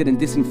disconnected and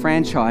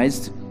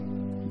disenfranchised,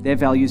 their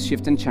values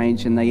shift and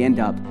change, and they end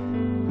up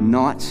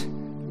not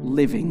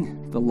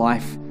living the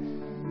life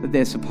that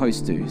they're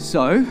supposed to.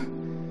 So,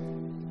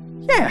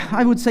 yeah,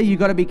 I would say you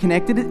got to be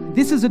connected.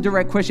 This is a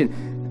direct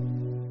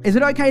question. Is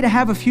it okay to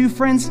have a few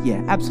friends?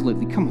 Yeah,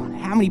 absolutely. Come on.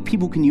 How many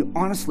people can you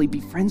honestly be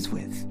friends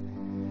with?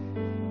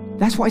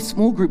 That's why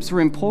small groups are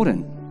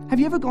important. Have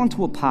you ever gone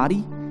to a party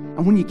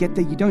and when you get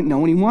there, you don't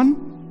know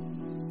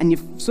anyone and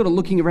you're sort of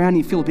looking around and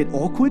you feel a bit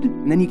awkward,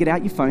 and then you get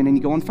out your phone and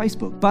you go on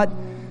Facebook? But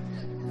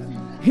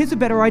here's a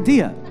better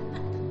idea.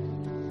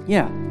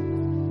 Yeah,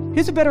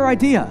 here's a better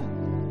idea.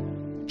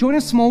 Join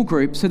a small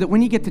group so that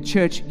when you get to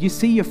church, you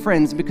see your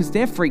friends, because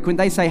they're frequent.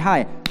 They say,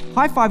 hi,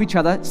 high-five each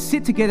other,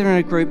 sit together in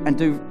a group and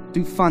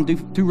do fun,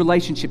 do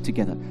relationship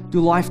together, do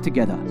life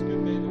together.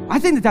 I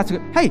think that's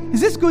good. Hey, is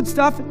this good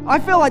stuff? I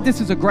feel like this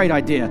is a great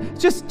idea.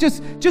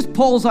 Just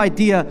Paul's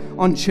idea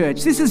on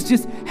church. This is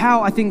just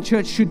how I think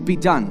church should be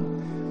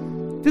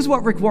done. This is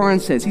what Rick Warren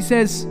says. He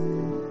says,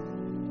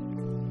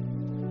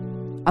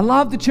 I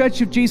love the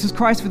Church of Jesus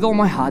Christ with all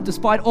my heart.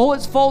 Despite all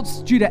its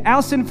faults due to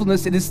our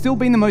sinfulness, it has still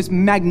been the most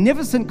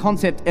magnificent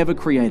concept ever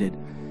created.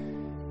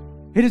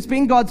 It has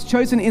been God's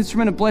chosen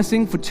instrument of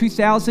blessing for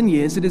 2,000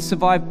 years. It has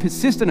survived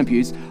persistent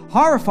abuse,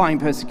 horrifying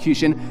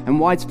persecution, and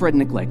widespread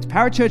neglect.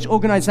 Parachurch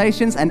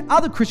organizations and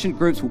other Christian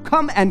groups will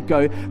come and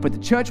go, but the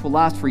church will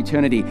last for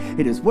eternity.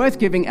 It is worth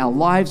giving our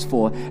lives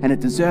for, and it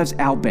deserves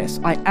our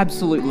best. I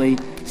absolutely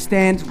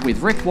stand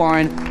with Rick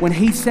Warren when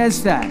he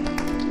says that.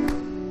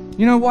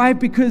 You know why?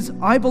 Because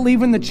I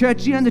believe in the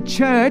church. You know, the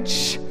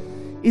church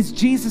is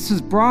Jesus'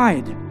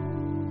 bride.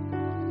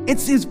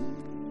 It's his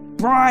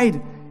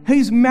bride.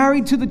 He's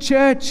married to the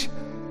church.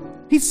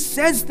 He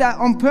says that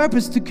on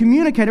purpose to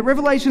communicate it.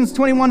 Revelations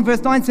 21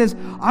 verse 9 says,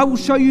 I will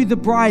show you the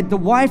bride, the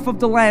wife of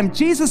the Lamb.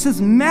 Jesus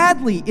is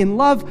madly in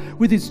love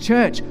with his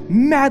church.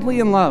 Madly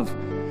in love.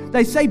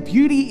 They say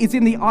beauty is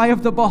in the eye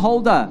of the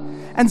beholder.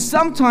 And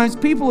sometimes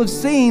people have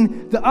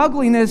seen the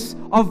ugliness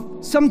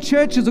of some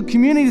churches or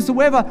communities or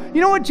whatever.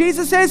 You know what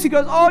Jesus says? He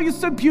goes, oh, you're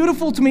so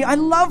beautiful to me. I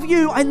love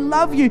you. I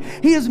love you.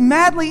 He is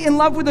madly in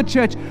love with the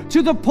church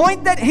to the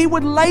point that he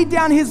would lay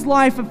down his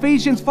life,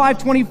 Ephesians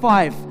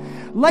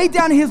 5:25. Lay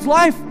down his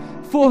life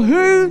for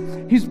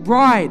who? His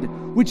bride,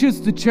 which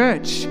is the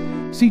church.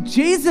 See,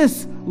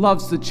 Jesus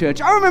loves the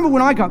church. I remember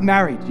when I got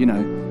married,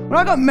 when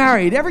I got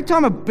married, every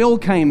time a bill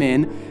came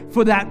in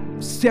for that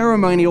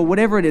ceremony or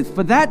whatever it is,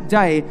 for that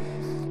day,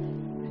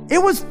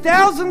 it was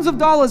thousands of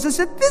dollars. I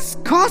said, this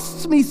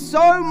costs me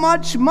so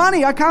much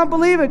money. I can't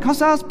believe it.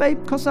 Cost us, babe.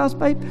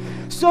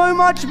 So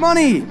much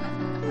money.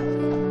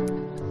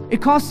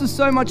 It costs us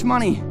so much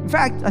money. In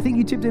fact, I think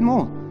you tipped in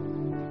more.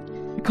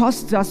 It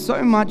costs us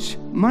so much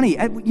money.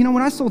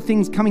 When I saw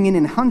things coming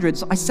in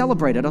hundreds, I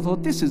celebrated. I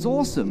thought, this is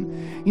awesome.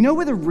 You know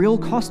where the real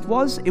cost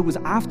was? It was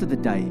after the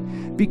day.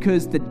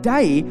 Because the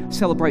day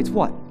celebrates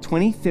what?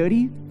 20,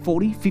 30,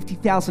 40,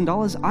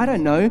 $50,000? I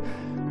don't know.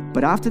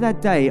 But after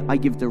that day, I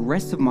give the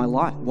rest of my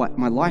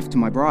life to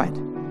my bride.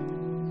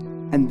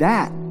 And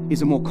that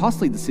is a more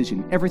costly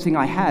decision. Everything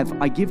I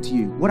have, I give to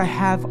you. What I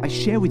have, I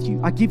share with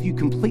you. I give you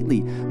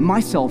completely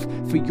myself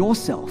for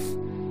yourself.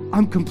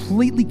 I'm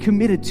completely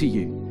committed to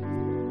you.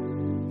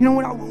 You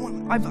know,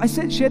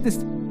 shared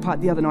this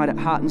part the other night at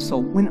Heart and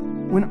Soul.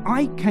 When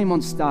I came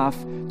on staff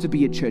to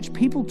be at church,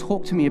 people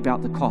talked to me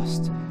about the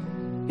cost.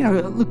 You know,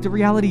 look, the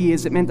reality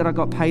is it meant that I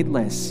got paid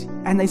less.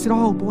 And they said,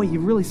 oh boy,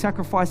 you're really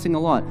sacrificing a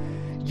lot.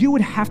 You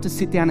would have to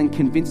sit down and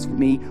convince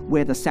me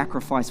where the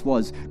sacrifice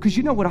was. Because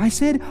you know what I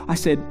said? I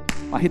said,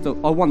 I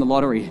won the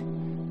lottery.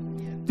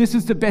 This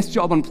is the best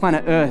job on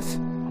planet Earth.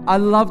 I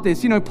love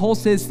this. You know, Paul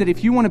says that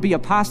if you want to be a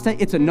pastor,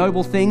 it's a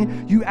noble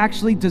thing. You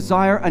actually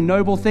desire a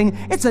noble thing.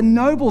 It's a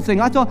noble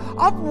thing. I thought,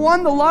 I've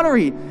won the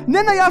lottery. And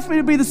then they asked me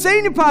to be the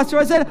senior pastor.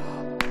 I said,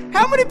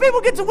 how many people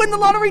get to win the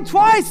lottery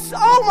twice?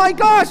 Oh my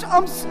gosh,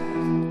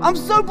 I'm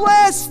so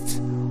blessed.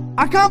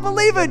 I can't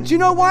believe it. Do you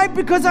know why?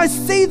 Because I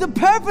see the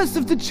purpose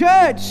of the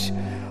church.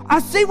 I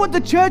see what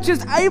the church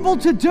is able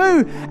to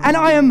do. And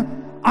I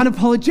am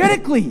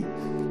unapologetically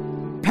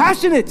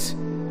passionate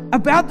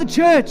about the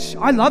church.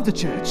 I love the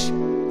church.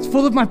 It's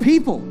full of my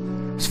people.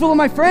 It's full of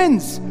my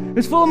friends.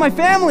 It's full of my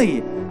family.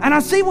 And I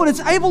see what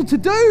it's able to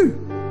do.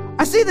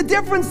 I see the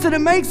difference that it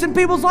makes in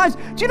people's lives.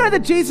 Do you know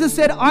that Jesus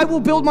said, I will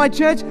build my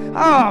church?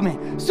 Oh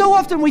man, so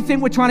often we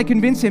think we're trying to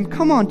convince him.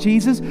 Come on,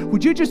 Jesus,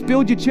 would you just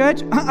build your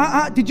church?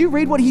 Did you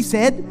read what he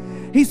said?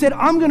 He said,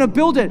 I'm going to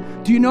build it.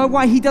 Do you know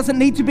why he doesn't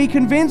need to be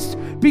convinced?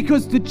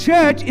 Because the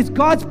church is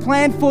God's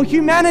plan for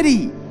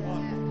humanity.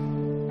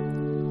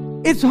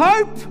 It's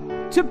hope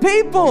to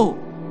people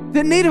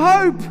that need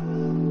hope.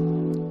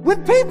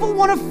 When people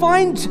want to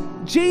find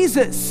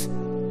Jesus,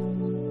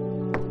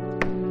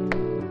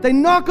 they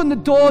knock on the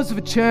doors of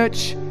a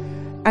church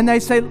and they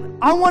say,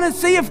 I want to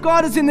see if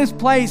God is in this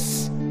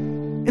place.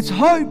 It's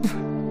hope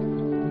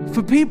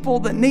for people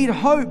that need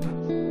hope.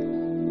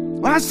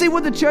 When I see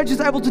what the church is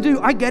able to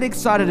do, I get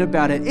excited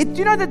about it. Do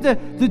you know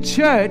that the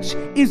church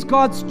is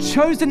God's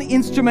chosen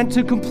instrument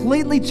to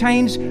completely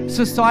change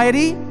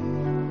society?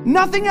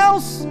 Nothing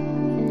else.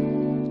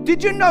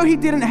 Did you know he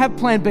didn't have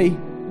plan B?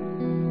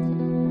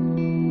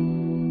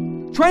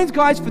 Trains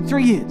guys for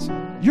 3 years.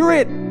 You're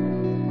it.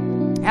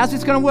 How's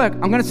this going to work?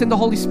 I'm going to send the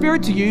Holy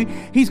Spirit to you.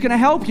 He's going to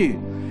help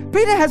you.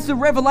 Peter has the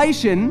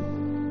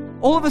revelation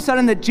all of a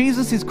sudden that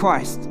Jesus is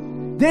Christ.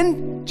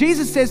 Then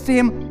Jesus says to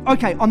him,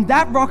 okay, on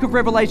that rock of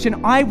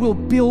revelation, I will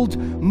build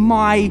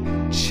my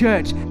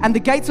church, and the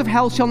gates of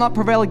hell shall not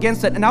prevail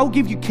against it, and I will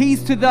give you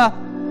keys to the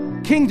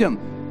kingdom.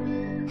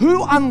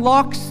 Who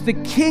unlocks the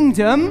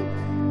kingdom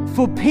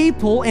for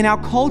people in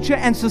our culture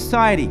and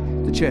society?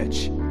 The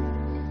church.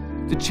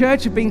 The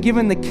church have been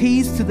given the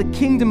keys to the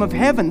kingdom of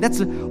heaven. That's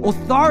an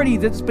authority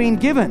that's been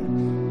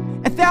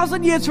given.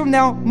 1,000 years from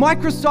now,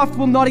 Microsoft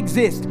will not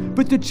exist,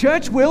 but the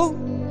church will.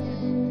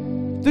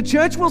 The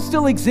church will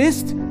still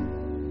exist.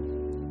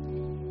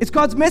 It's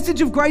God's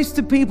message of grace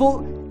to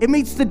people. It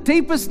meets the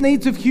deepest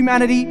needs of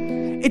humanity.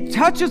 It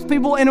touches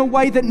people in a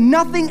way that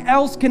nothing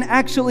else can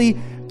actually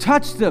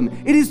touch them.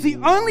 It is the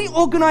only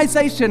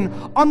organization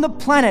on the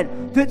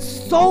planet that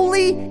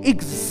solely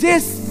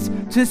exists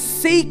to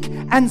seek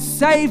and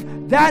save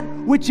that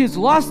which is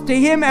lost to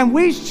him, and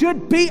we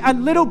should be a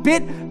little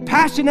bit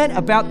passionate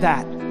about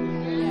that.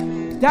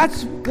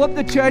 That's what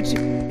the church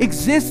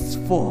exists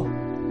for.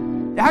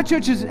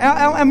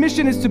 Our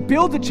mission is to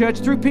build the church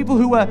through people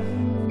who are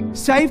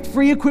saved,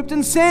 free, equipped,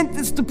 and sent.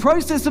 It's the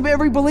process of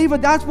every believer.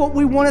 That's what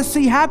we want to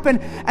see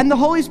happen. And the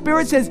Holy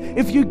Spirit says,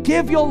 if you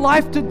give your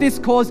life to this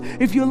cause,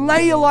 if you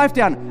lay your life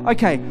down,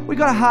 okay, we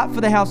got a Heart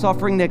for the House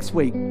offering next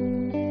week.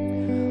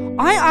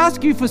 I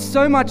ask you for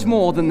so much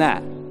more than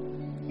that.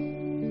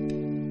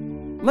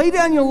 Lay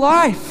down your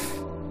life.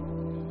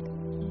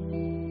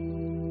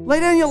 Lay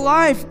down your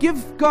life.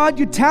 Give God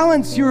your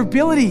talents, your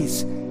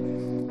abilities.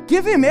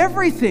 Give him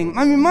everything.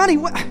 I mean, money.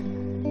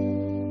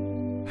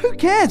 Who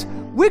cares?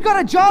 We've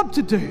got a job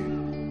to do.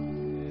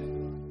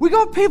 We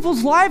got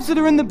people's lives that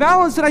are in the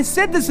balance. And I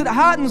said this at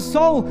Heart and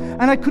Soul,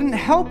 and I couldn't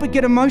help but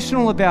get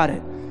emotional about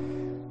it.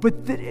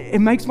 But it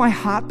makes my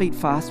heart beat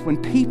fast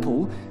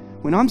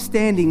when I'm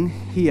standing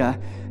here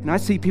and I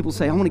see people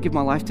say, I want to give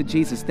my life to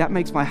Jesus. That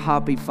makes my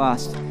heart beat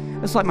fast.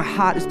 It's like my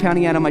heart is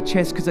pounding out of my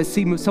chest because I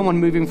see someone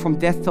moving from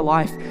death to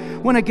life.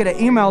 When I get an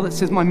email that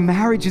says my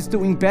marriage is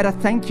doing better,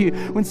 thank you.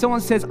 When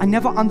someone says, I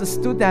never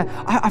understood that,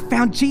 I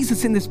found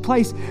Jesus in this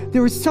place.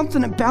 There is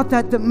something about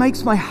that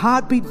makes my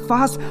heart beat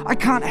fast. I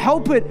can't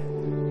help it.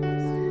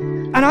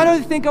 And I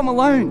don't think I'm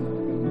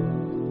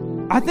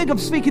alone. I think I'm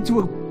speaking to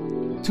a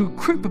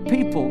group of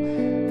people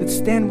that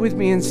stand with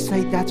me and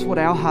say, that's what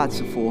our hearts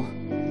are for.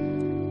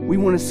 We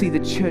want to see the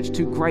church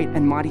do great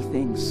and mighty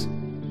things.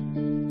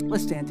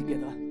 Let's stand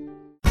together.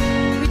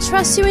 We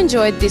trust you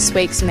enjoyed this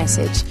week's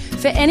message.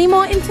 For any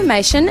more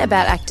information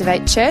about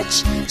Activate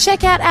Church,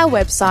 check out our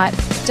website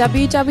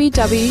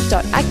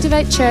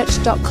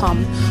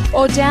www.activatechurch.com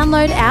or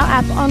download our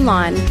app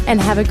online,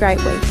 and have a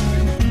great week.